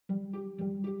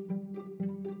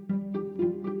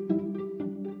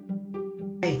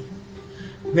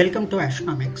Welcome to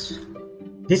Ashnomics.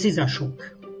 This is Ashok.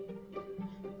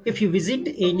 If you visit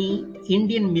any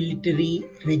Indian military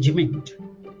regiment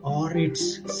or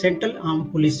its Central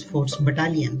Armed Police Force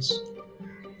battalions,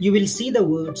 you will see the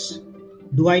words,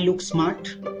 "Do I look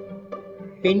smart?"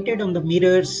 painted on the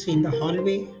mirrors in the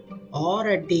hallway or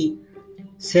at the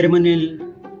ceremonial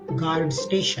guard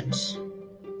stations.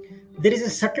 There is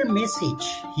a subtle message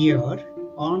here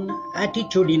on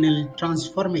attitudinal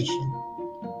transformation.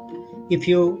 If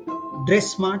you dress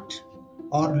smart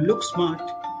or look smart,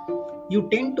 you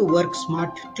tend to work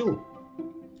smart too.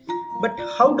 But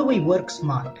how do we work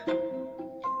smart?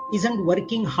 Isn't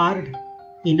working hard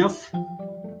enough?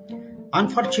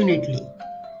 Unfortunately,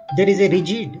 there is a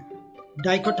rigid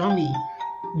dichotomy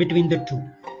between the two.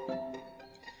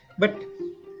 But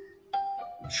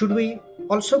should we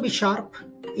also be sharp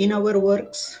in our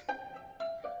works?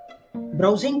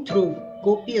 Browsing through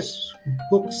copious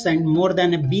books and more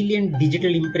than 1 billion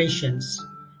digital impressions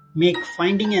make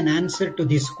finding an answer to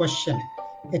this question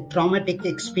a traumatic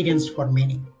experience for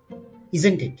many,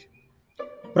 isn't it?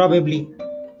 Probably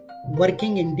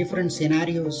working in different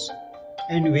scenarios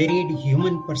and varied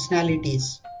human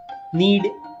personalities need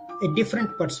a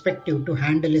different perspective to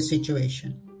handle a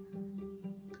situation.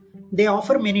 They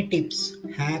offer many tips,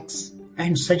 hacks,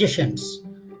 and suggestions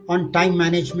on time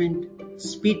management,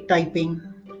 speed typing,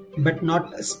 but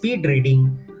not speed reading,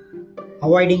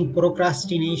 avoiding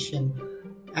procrastination,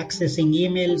 accessing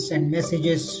emails and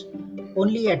messages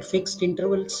only at fixed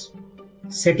intervals,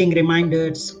 setting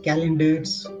reminders,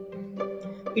 calendars.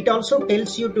 It also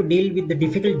tells you to deal with the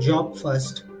difficult job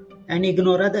first and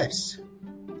ignore others.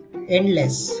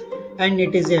 Endless, and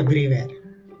it is everywhere.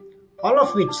 All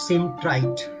of which seem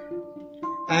trite,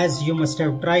 as you must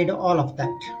have tried all of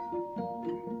that.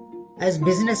 As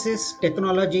businesses,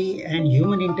 technology, and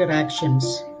human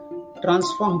interactions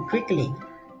transform quickly,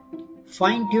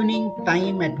 fine-tuning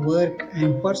time at work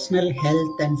and personal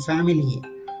health and family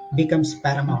becomes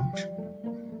paramount.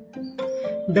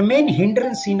 The main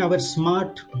hindrance in our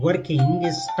smart working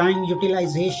is time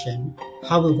utilization.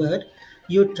 However,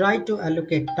 you try to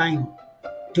allocate time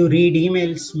to read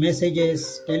emails,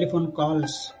 messages, telephone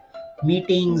calls,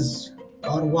 meetings,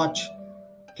 or watch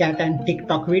cat and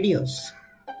TikTok videos.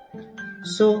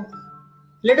 So,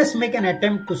 let us make an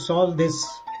attempt to solve this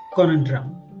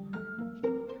conundrum.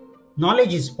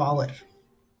 Knowledge is power.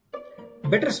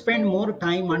 Better spend more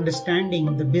time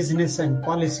understanding the business and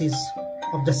policies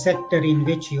of the sector in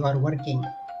which you are working,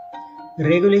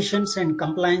 regulations and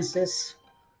compliances,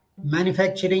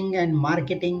 manufacturing and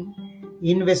marketing,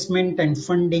 investment and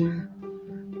funding,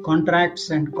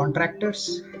 contracts and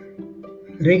contractors,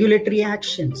 regulatory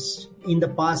actions in the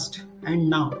past and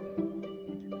now.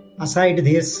 Aside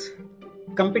this,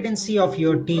 competency of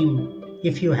your team,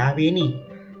 if you have any,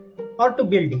 or to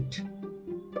build it.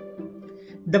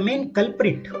 The main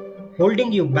culprit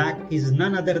holding you back is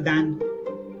none other than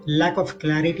lack of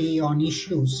clarity on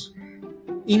issues,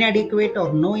 inadequate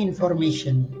or no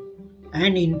information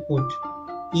and input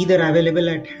either available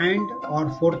at hand or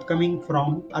forthcoming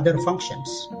from other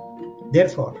functions.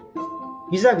 Therefore,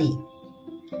 vis-a-vis,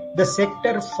 the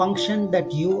sector function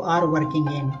that you are working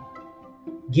in,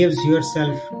 gives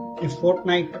yourself a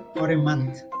fortnight or a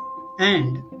month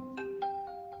and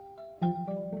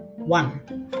 1.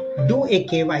 Do a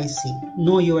KYC,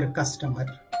 know your customer,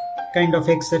 kind of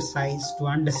exercise to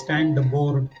understand the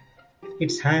board,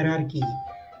 its hierarchy,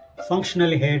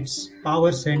 functional heads,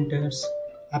 power centers,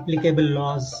 applicable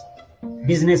laws,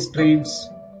 business trends,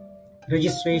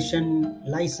 registration,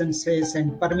 licenses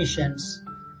and permissions,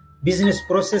 business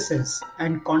processes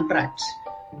and contracts,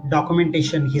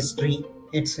 documentation history,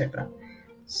 etc.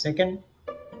 Second,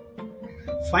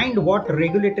 find what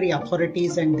regulatory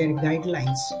authorities and their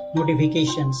guidelines,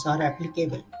 notifications are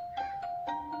applicable.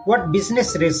 What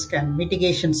business risk and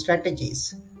mitigation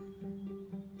strategies?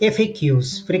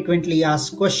 FAQs, frequently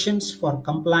asked questions for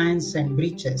compliance and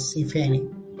breaches, if any,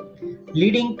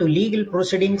 leading to legal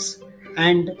proceedings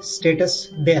and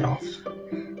status thereof.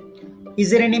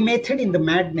 Is there any method in the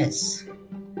madness?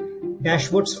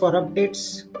 Dashboards for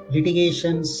updates,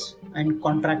 litigations and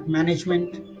contract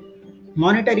management,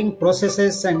 monitoring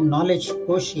processes and knowledge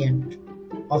quotient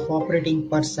of operating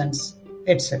persons,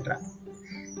 etc.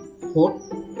 4.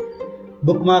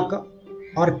 Bookmark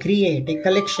or create a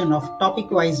collection of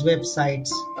topic-wise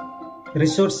websites,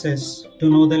 resources to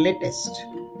know the latest.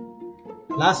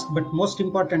 Last but most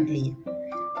importantly,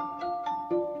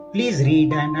 please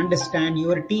read and understand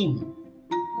your team.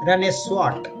 Run a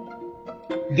SWOT.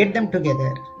 Get them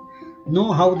together.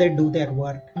 Know how they do their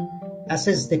work.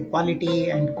 Assess the quality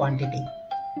and quantity.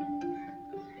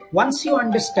 Once you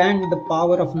understand the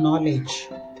power of knowledge,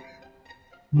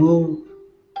 Move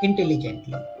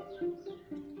intelligently.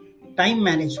 Time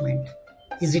management.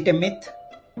 Is it a myth?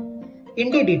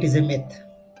 Indeed, it is a myth.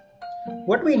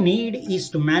 What we need is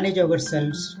to manage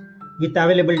ourselves with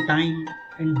available time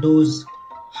and those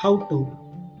how to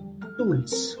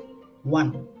tools.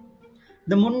 1.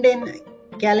 The mundane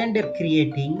calendar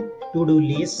creating to-do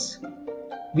lists,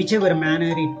 whichever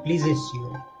manner it pleases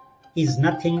you, is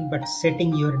nothing but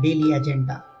setting your daily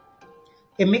agenda.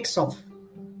 A mix of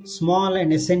small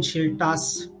and essential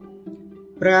tasks,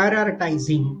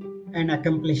 prioritizing and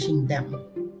accomplishing them.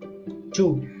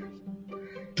 2.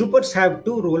 Troopers have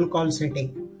 2 roll calls a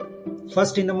day.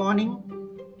 First in the morning,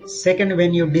 second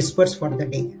when you disperse for the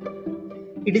day.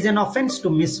 It is an offense to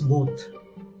miss both.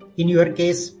 In your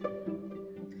case,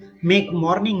 make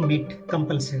morning meet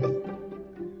compulsory.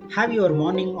 Have your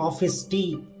morning office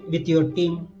tea with your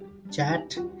team,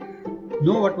 chat,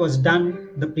 know what was done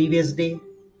the previous day,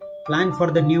 plan for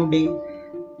the new day,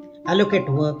 allocate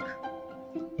work.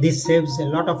 This saves a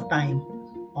lot of time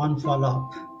on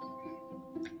follow-up.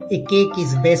 A cake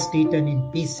is best eaten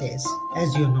in pieces,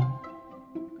 as you know.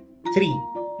 3.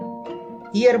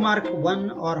 Earmark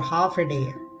 1 or half a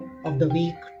day of the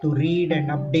week to read and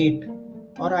update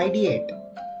or ideate.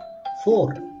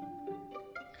 4.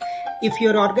 If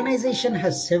your organization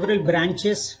has several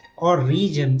branches or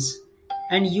regions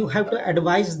and you have to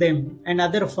advise them and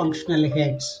other functional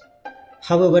heads,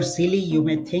 however silly you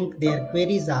may think their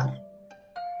queries are,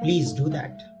 please do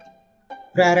that.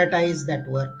 Prioritize that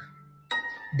work.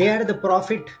 They are the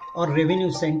profit or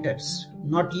revenue centers,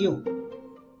 not you.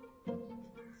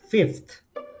 5th,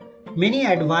 many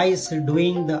advise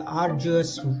doing the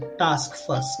arduous task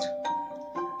first.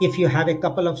 If you have a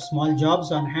couple of small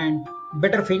jobs on hand,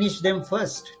 better finish them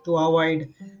first to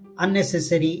avoid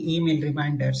unnecessary email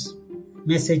reminders,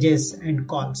 messages, and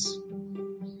calls.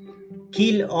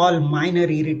 Kill all minor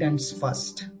irritants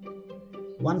first.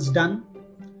 Once done,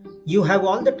 you have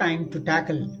all the time to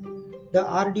tackle the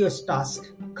arduous task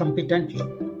competently.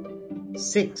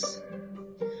 6.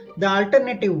 The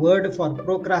alternative word for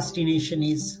procrastination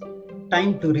is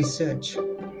time to research,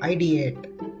 ideate,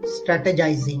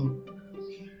 strategizing,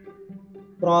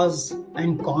 pros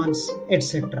and cons,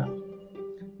 etc.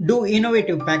 Do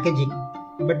innovative packaging,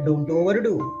 but don't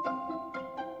overdo.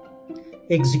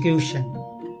 Execution.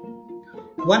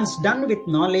 Once done with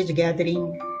knowledge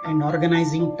gathering and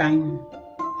organizing time,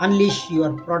 unleash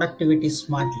your productivity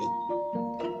smartly.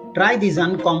 Try these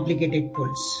uncomplicated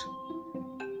tools.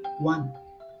 1.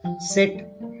 Set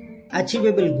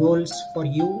achievable goals for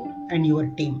you and your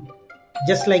team.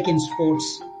 Just like in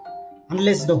sports,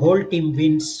 unless the whole team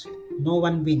wins, no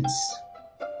one wins.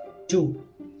 2.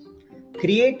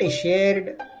 Create a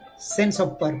shared sense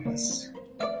of purpose.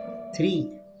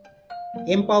 3.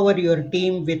 Empower your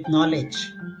team with knowledge,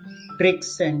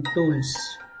 tricks and tools.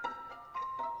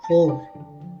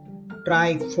 4.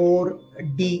 Try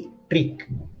 4D trick.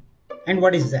 And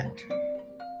what is that?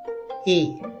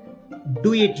 A.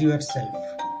 Do it yourself.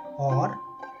 Or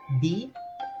B.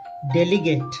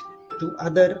 Delegate to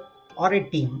other or a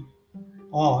team.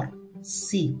 Or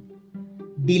C.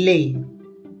 Delay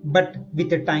but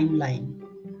with a timeline.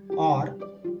 Or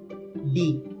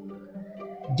D.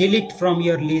 Delete from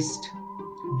your list,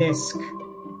 desk.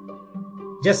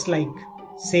 Just like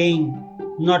saying,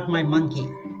 not my monkey.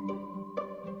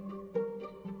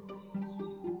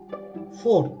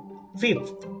 4th,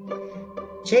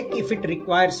 5th, check if it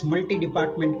requires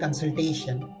multi-department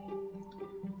consultation,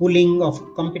 pooling of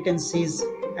competencies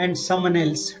and someone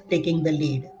else taking the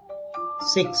lead.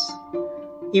 6.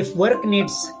 If work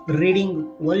needs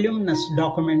reading voluminous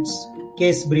documents,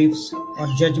 case briefs or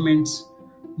judgments,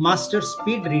 master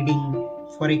speed reading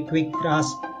for a quick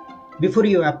grasp before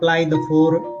you apply the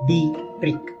 4D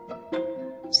trick.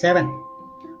 7.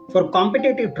 For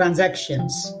competitive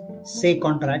transactions, say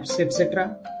contracts,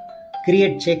 etc.,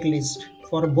 create checklist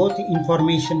for both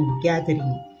information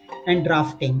gathering and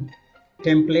drafting,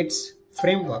 templates,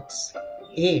 frameworks.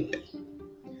 8.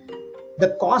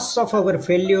 The costs of our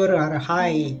failure are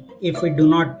high if we do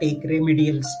not take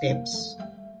remedial steps.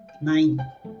 9.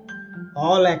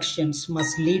 All actions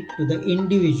must lead to the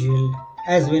individual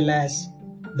as well as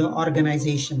the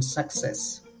organization's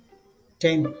success.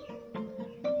 10.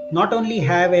 Not only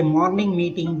have a morning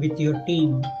meeting with your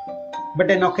team, but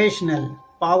an occasional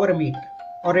power meet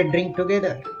or a drink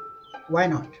together. Why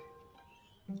not?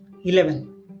 11.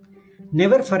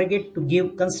 Never forget to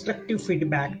give constructive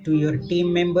feedback to your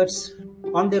team members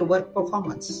on their work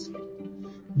performance.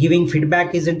 Giving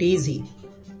feedback isn't easy.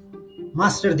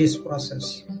 Master this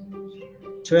process.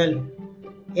 12.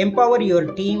 Empower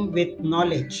your team with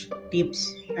knowledge,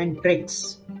 tips, and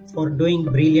tricks for doing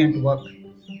brilliant work.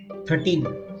 13.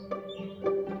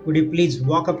 Would you please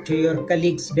walk up to your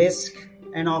colleague's desk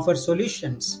and offer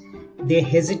solutions they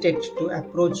hesitate to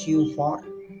approach you for?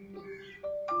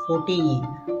 14.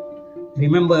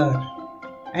 Remember,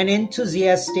 an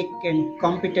enthusiastic and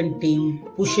competent team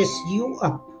pushes you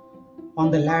up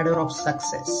on the ladder of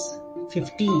success.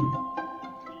 15.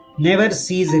 Never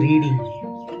cease reading.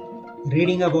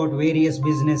 Reading about various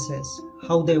businesses,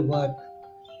 how they work,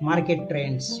 market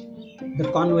trends, the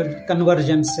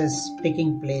convergences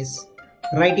taking place,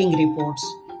 writing reports,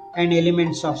 and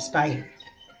elements of style.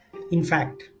 In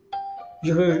fact,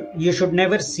 you should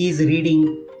never cease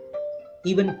reading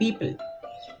even people.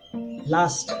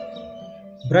 Last,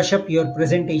 brush up your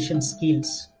presentation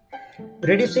skills.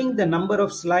 Reducing the number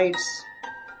of slides,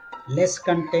 less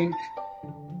content,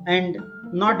 and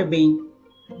not being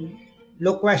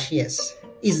loquacious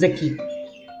is the key.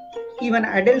 Even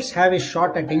adults have a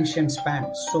short attention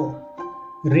span, so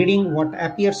reading what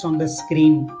appears on the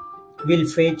screen will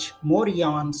fetch more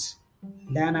yawns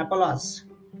than applause.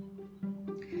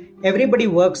 Everybody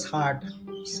works hard,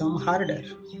 some harder.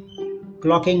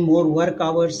 Clocking more work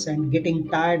hours and getting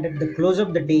tired at the close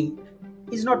of the day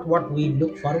is not what we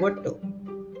look forward to.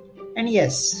 And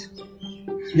yes,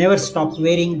 never stop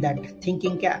wearing that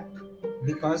thinking cap,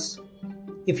 because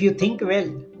if you think well,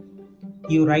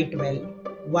 you write well,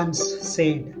 once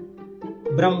said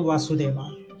Brahm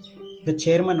Vasudeva, the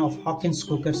chairman of Hawkins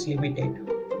Cookers Limited.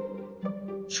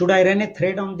 Should I run a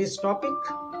thread on this topic?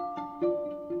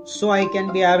 So I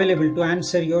can be available to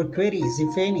answer your queries,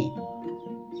 if any.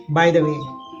 By the way,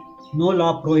 no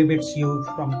law prohibits you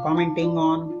from commenting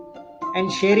on and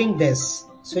sharing this,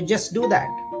 so just do that.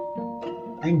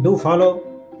 And do follow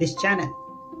this channel.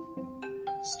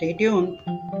 Stay tuned.